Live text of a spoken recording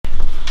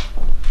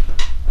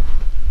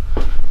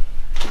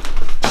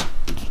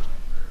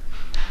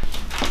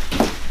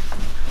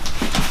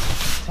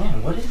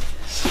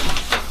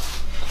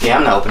Yeah,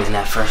 I'm not opening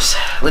that first.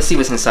 Let's see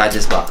what's inside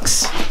this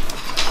box.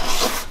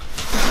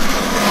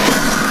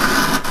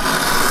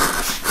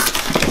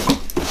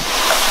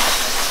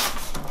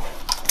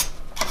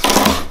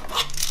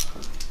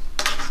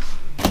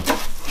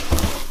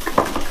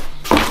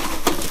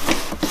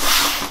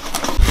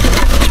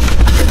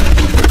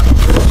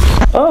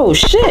 Oh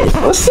shit,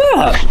 what's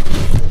up?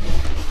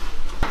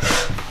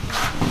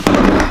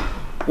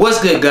 What's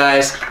good,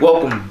 guys?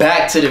 Welcome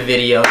back to the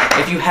video.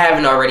 If you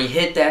haven't already,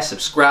 hit that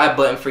subscribe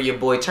button for your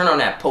boy. Turn on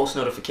that post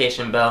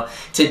notification bell.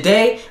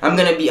 Today, I'm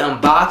gonna be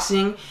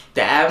unboxing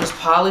the Adams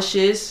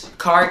Polishes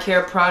car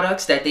care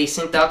products that they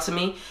sent out to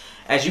me.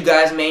 As you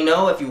guys may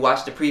know, if you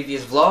watched the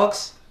previous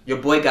vlogs, your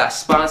boy got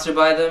sponsored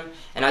by them.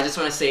 And I just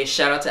wanna say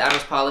shout out to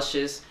Adams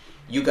Polishes.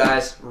 You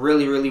guys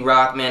really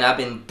rock, man. I've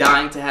been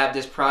dying to have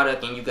this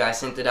product and you guys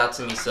sent it out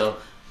to me, so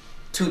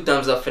 2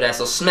 thumbs up for that.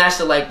 So smash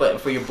the like button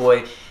for your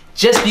boy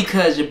just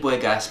because your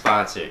boy got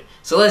sponsored.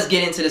 So let's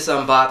get into this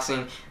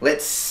unboxing.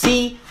 Let's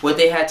see what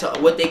they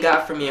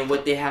got for me and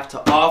what they have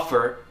to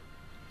offer.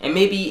 And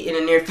maybe in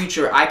the near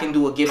future I can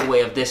do a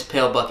giveaway of this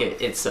pail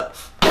bucket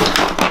itself.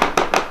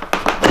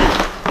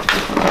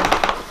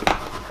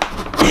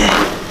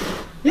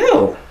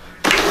 Yo.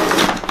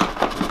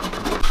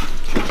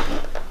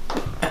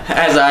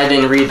 As I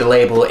didn't read the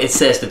label, it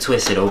says to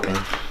twist it open.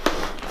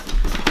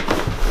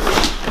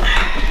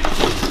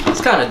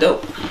 It's kind of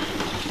dope.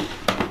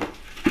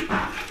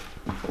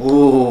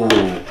 Ooh,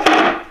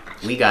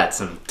 we got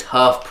some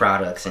tough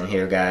products in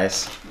here,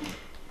 guys.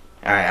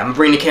 All right, I'm gonna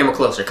bring the camera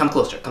closer. Come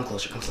closer, come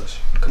closer, come closer,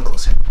 come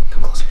closer,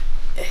 come closer.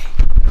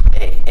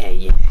 Hey,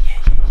 yeah.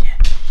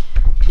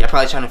 Y'all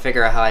probably trying to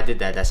figure out how I did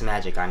that. That's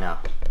magic, I know.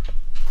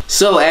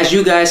 So as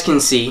you guys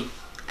can see,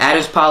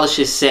 Adams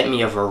Polishes sent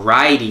me a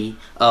variety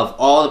of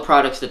all the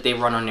products that they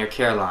run on their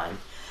care line.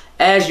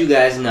 As you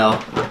guys know,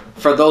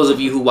 for those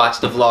of you who watch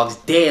the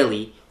vlogs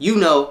daily, you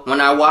know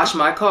when I wash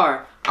my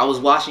car, I was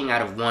washing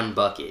out of one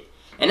bucket.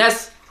 And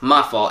that's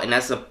my fault, and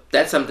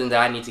that's something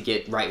that I need to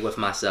get right with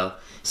myself.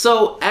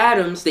 So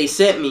Adams, they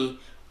sent me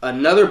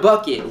another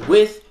bucket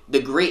with the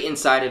grate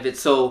inside of it,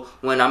 so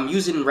when I'm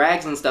using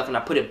rags and stuff and I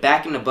put it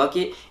back in the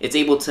bucket, it's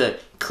able to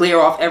clear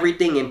off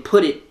everything and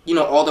put it, you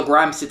know, all the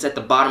grime sits at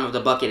the bottom of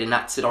the bucket and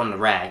not sit on the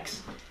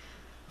rags.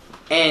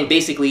 And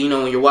basically, you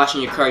know, when you're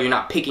washing your car, you're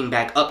not picking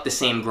back up the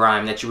same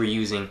grime that you were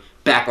using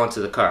back onto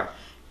the car.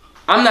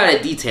 I'm not a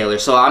detailer,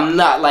 so I'm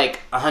not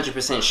like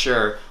 100%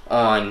 sure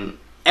on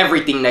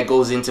everything that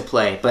goes into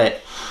play,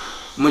 but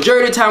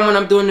majority of the time when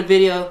I'm doing the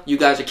video, you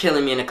guys are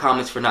killing me in the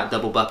comments for not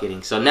double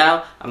bucketing. So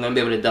now I'm gonna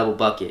be able to double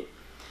bucket.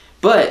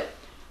 But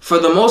for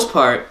the most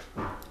part,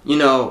 you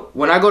know,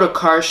 when I go to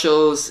car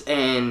shows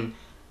and,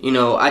 you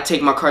know, I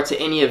take my car to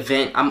any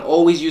event, I'm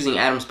always using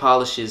Adams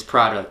Polishes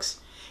products.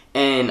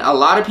 And a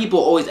lot of people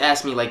always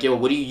ask me like, yo,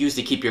 what do you use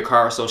to keep your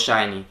car so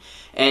shiny?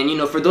 And you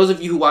know, for those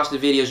of you who watch the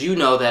videos, you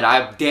know that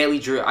I daily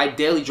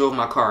drove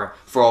my car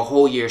for a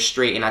whole year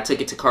straight, and I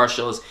took it to car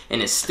shows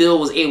and it still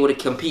was able to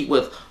compete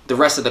with the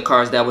rest of the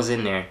cars that was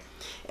in there.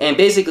 And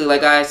basically,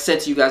 like I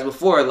said to you guys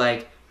before,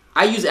 like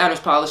I use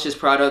Adams Polishes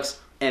products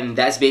and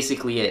that's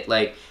basically it.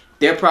 Like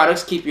their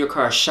products keep your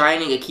car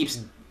shining, it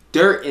keeps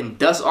dirt and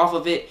dust off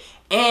of it,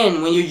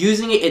 and when you're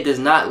using it, it does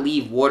not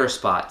leave water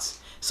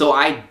spots. So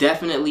I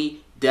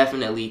definitely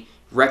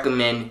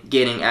recommend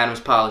getting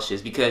Adams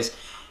Polishes, because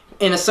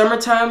in the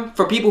summertime,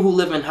 for people who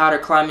live in hotter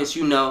climates,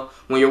 you know,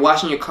 when you're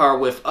washing your car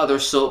with other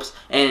soaps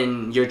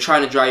and you're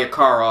trying to dry your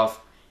car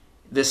off,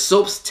 the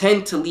soaps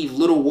tend to leave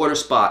little water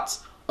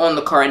spots on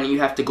the car and you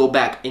have to go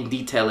back and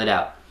detail it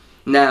out.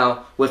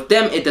 Now, with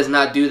them, it does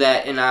not do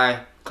that, and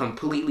I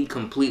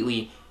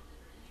completely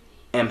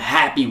am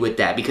happy with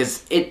that,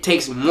 because it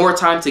takes more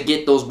time to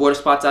get those water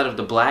spots out of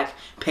the black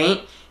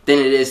paint than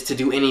it is to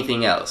do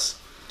anything else.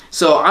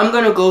 So I'm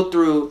going to go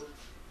through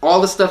all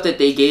the stuff that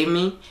they gave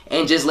me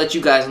and just let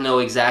you guys know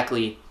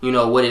exactly, you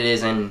know, what it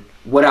is and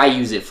what I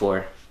use it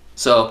for.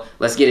 So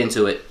let's get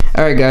into it.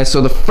 Alright guys, so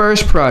the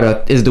first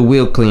product is the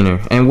wheel cleaner.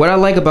 And what I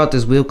like about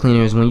this wheel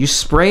cleaner is when you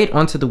spray it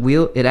onto the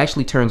wheel, it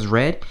actually turns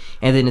red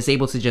and then it's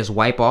able to just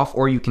wipe off,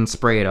 or you can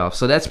spray it off.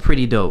 So that's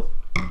pretty dope.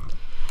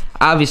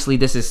 Obviously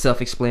this is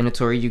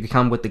self-explanatory. You can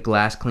come with the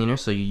glass cleaner,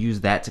 so you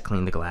use that to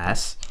clean the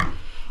glass.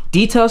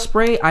 Detail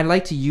spray, I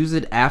like to use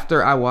it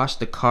after I wash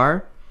the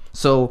car.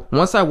 So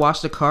once I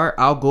wash the car,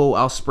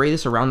 I'll spray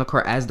this around the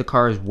car as the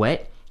car is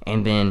wet,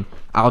 and then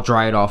I'll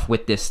dry it off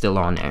with this still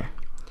on there.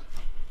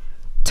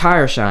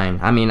 Tire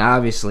shine, I mean,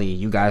 obviously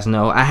you guys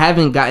know I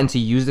haven't gotten to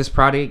use this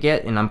product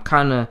yet, and I'm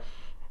kind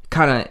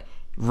of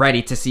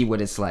ready to see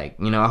what it's like.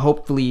 You know,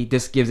 hopefully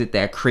this gives it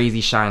that crazy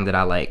shine that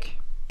I like.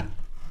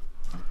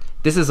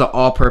 This is an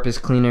all-purpose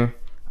cleaner.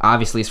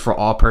 Obviously it's for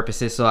all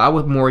purposes, so I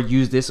would more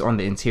use this on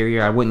the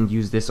interior. I wouldn't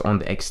use this on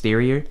the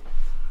exterior.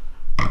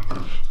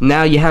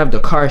 Now you have the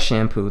car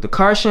shampoo. The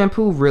car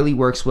shampoo really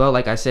works well.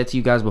 Like I said to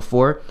you guys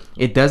before,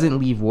 it doesn't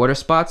leave water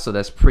spots, so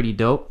that's pretty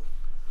dope.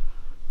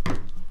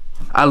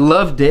 I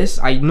love this.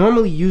 I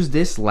normally use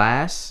this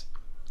last.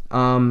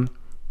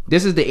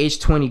 This is the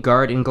H20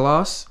 Guard in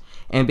Gloss,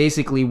 And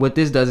basically what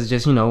this does is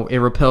just, you know, it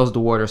repels the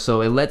water,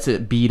 so it lets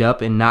it bead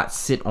up and not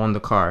sit on the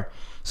car.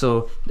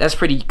 So that's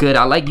pretty good.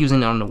 I like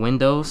using it on the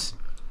windows.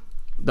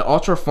 The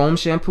Ultra Foam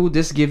shampoo,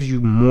 this gives you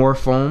more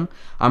foam.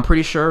 I'm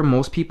pretty sure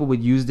most people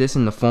would use this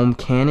in the foam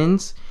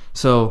cannons.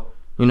 So,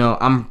 you know,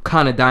 I'm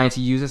kind of dying to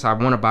use this. I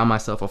want to buy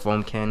myself a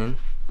foam cannon.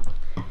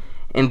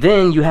 And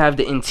then you have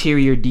the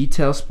interior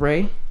detail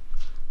spray.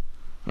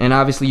 And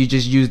obviously you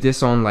just use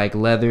this on like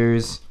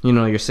leathers, you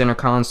know, your center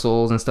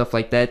consoles and stuff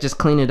like that. Just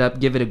clean it up,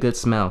 give it a good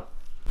smell.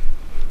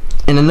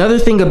 And another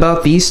thing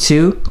about these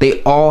two,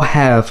 they all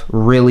have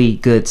really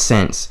good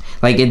scents.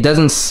 Like, it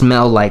doesn't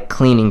smell like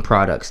cleaning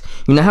products.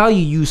 You know how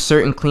you use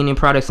certain cleaning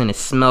products and it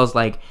smells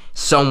like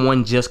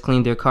someone just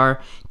cleaned their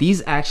car?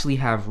 These actually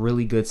have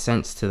really good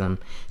scents to them.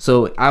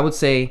 So I would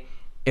say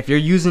if you're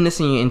using this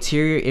in your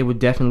interior, it would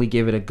definitely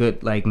give it a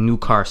good like new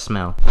car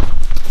smell.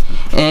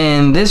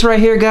 And this right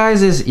here,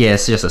 guys, is, yeah,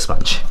 it's just a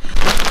sponge.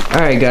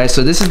 Alright guys,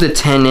 so this is the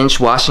 10-inch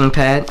washing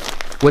pad,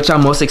 which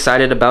I'm most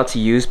excited about to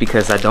use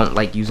because I don't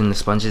like using the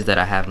sponges that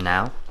I have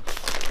now.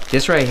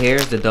 This right here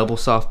is the double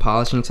soft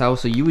polishing towel,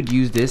 so you would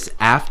use this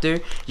after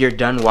you're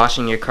done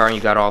washing your car and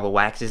you got all the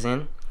waxes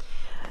in.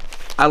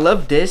 I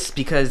love this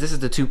because this is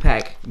the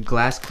 2-pack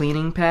glass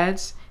cleaning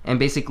pads, and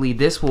basically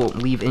this will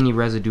leave any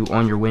residue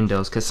on your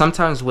windows, because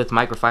sometimes with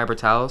microfiber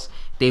towels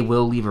they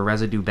will leave a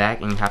residue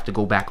back and you have to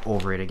go back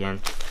over it again.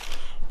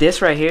 This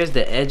right here is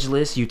the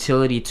Edgeless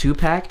Utility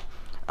 2-pack.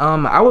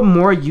 I would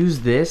more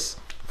use this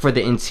for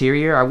the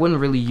interior. I wouldn't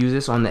really use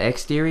this on the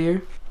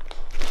exterior.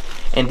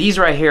 And these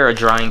right here are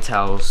drying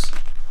towels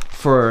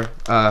for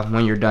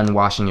when you're done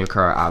washing your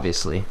car,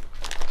 obviously.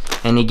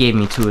 And they gave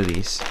me 2 of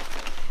these.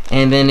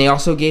 And then they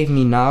also gave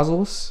me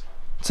nozzles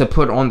to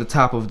put on the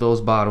top of those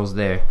bottles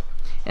there.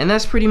 And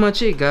that's pretty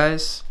much it,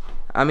 guys.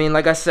 I mean,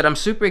 like I said, I'm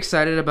super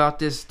excited about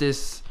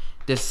this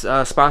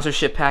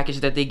sponsorship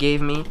package that they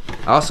gave me.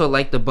 I also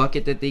like the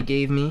bucket that they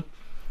gave me,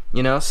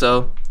 you know.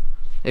 So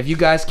if you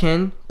guys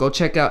can, go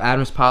check out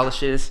Adams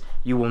Polishes.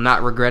 You will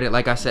not regret it.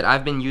 Like I said,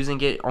 I've been using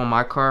it on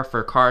my car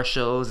for car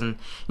shows and,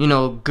 you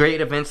know,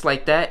 great events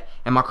like that,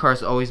 and my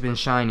car's always been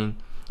shining.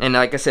 And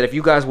like I said, if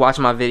you guys watch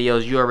my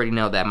videos, you already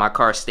know that my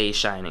car stays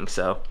shining.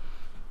 So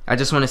I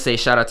just want to say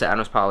shout out to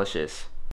Adams Polishes.